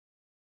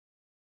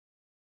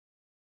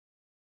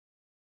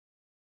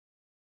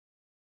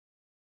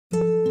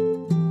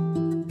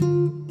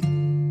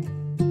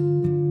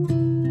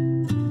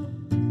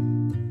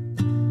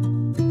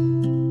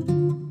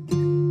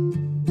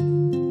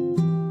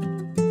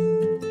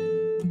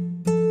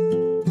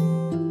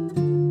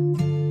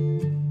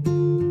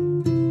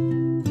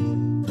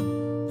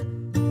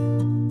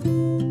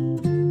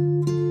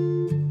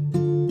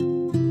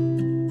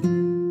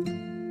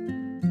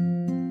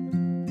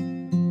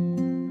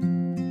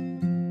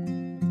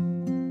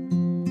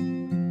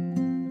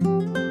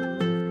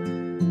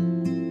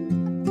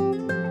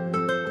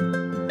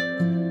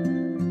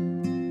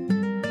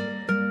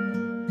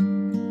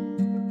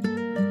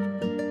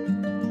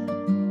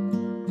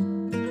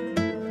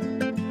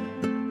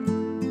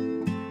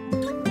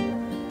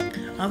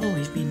I've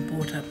always been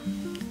brought up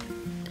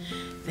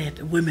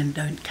that women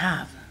don't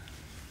carve,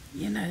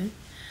 you know.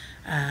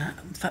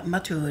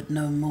 Matu would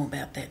know more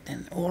about that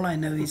than all I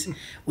know is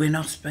we're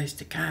not supposed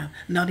to carve,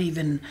 not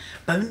even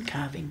bone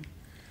carving.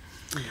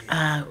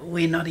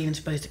 We're not even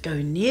supposed to go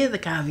near the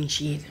carving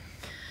shed,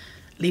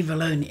 leave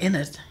alone in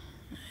it.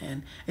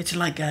 And it's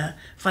like a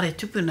whare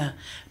tupuna,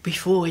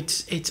 before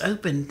it's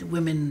opened,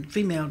 women,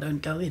 female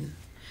don't go in.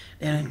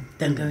 They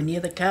don't go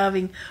near the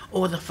carving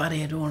or the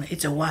whare at all.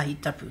 It's a wahi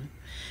tapu.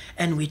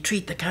 And we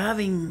treat the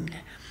carving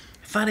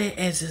whare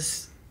as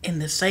is in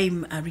the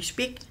same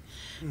respect,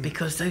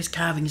 because those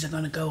carvings are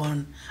going to go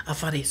on a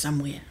whare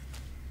somewhere.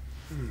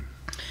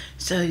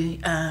 So,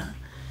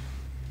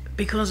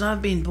 because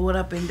I've been brought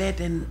up in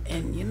that,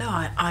 and you know,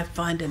 I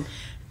find it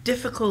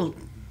difficult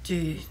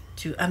to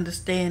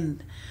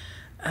understand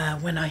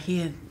when I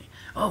hear,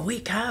 oh,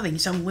 we're carving,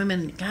 some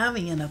women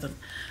carving, and I thought,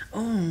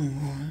 oh,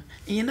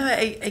 you know,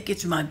 it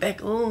gets my back,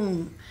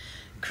 oh,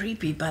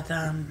 creepy, but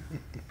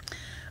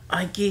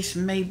I guess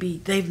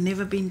maybe they've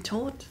never been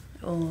taught,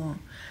 or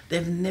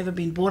they've never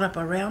been brought up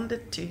around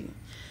it to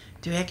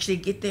actually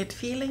get that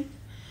feeling.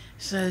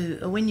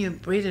 So when you're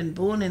bred and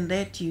born in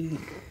that, you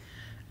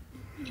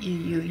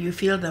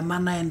feel the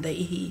mana and the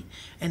ihi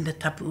and the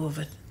tapu of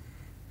it.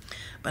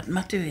 But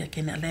Matu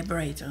can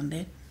elaborate on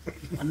that,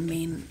 on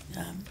men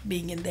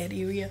being in that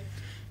area.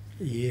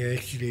 Yeah,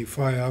 actually,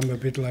 Whai, I'm a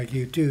bit like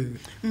you too,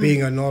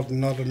 being not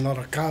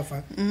a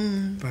carver,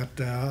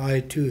 but I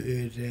too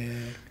heard,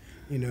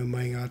 you know,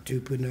 mai ngā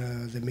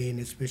tūpuna, the men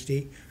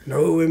especially,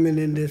 no women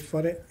in this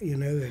whare, you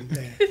know,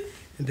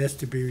 and that's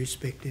to be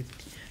respected.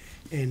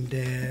 And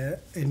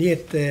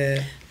yet,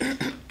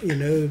 you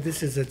know,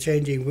 this is a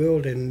changing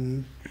world,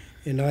 and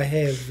I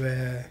have,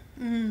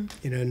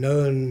 you know,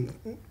 known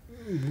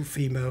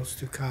females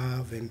to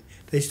carve, and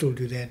they still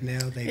do that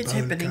now. It's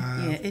happening.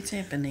 Carve, yeah, it's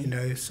happening. You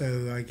know,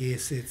 so I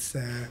guess it's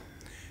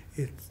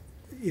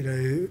you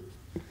know,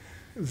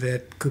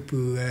 that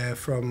kupu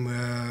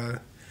from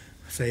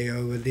say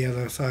over the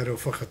other side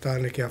of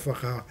whakatane kia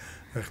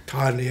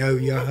whakatane au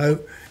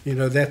iahau, you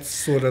know, that's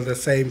sort of the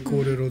same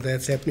kōrero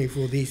that's happening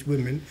for these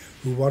women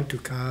who want to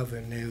carve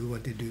and who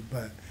want to do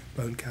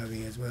bone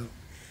carving as well.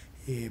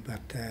 Yeah,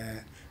 but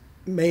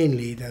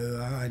mainly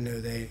though, I know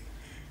they,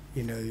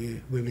 you know,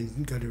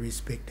 women got to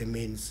respect the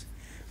men's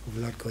of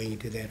not going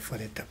into that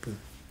whare tapu,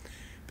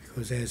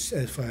 because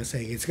as far as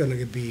saying, it's going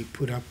to be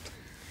put up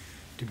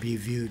to be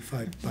viewed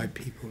by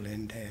people,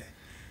 and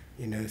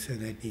you know, so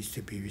that needs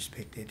to be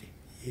respected.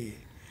 Yeah,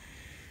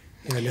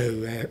 I know.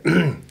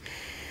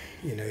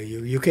 You know,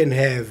 you can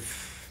have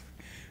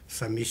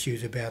some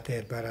issues about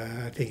that, but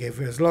I think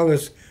as long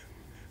as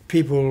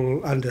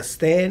people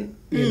understand,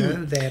 you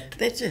know,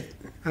 that's it.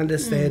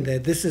 Understand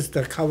that this is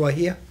the kawa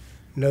here.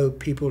 No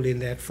people in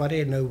that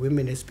whare, no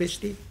women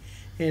especially,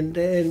 and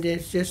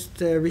it's just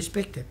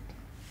respected.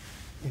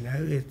 You know,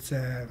 it's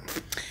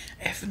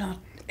if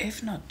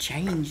not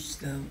change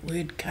the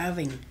word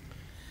carving,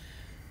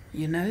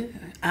 you know,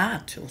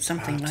 art or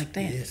something like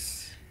that. Yes.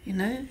 You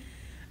know,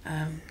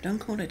 don't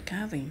call it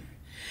carving,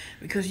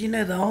 because you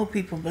know the old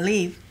people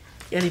believe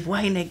that if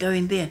wahine go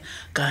in there,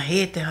 ka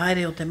he te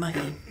haere o te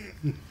mahi,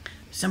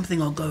 something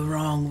will go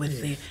wrong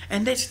with there,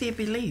 and that's their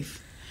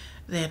belief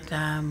that.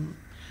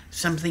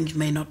 Some things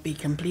may not be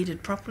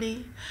completed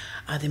properly,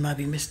 there might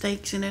be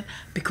mistakes in it,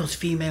 because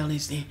female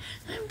is there.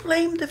 Don't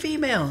blame the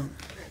female.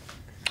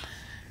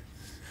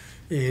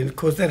 Yeah, and of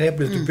course that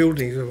happens to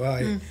buildings.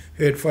 I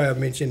heard Whai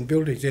mention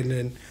buildings, and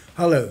then,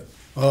 hello,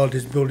 oh,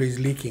 this building's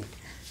leaking.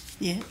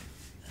 Yeah.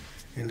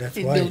 And that's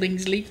the why.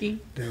 Building's leaking.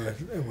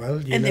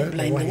 Well, you and know, they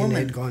blame the woman.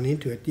 Had gone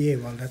into it. Yeah,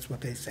 well, that's what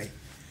they say.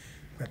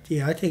 But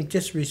yeah, I think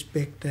just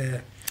respect.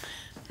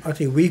 I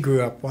think we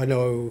grew up, I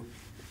know,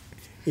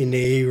 in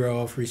the era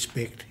of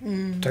respect,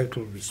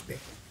 total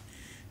respect.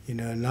 You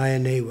know,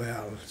 Naiane,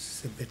 well,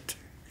 it's a bit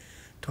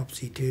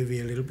topsy-turvy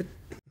a little bit.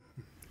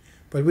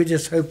 But we're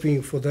just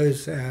hoping for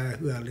those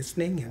who are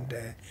listening, and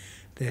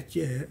that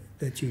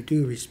you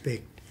do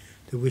respect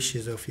the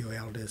wishes of your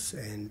elders,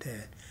 and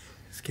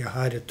kia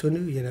haere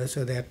tunu, you know,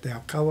 so that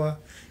our kawa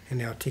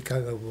and our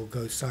tikanga will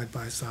go side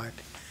by side,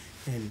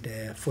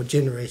 and for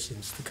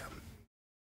generations to come.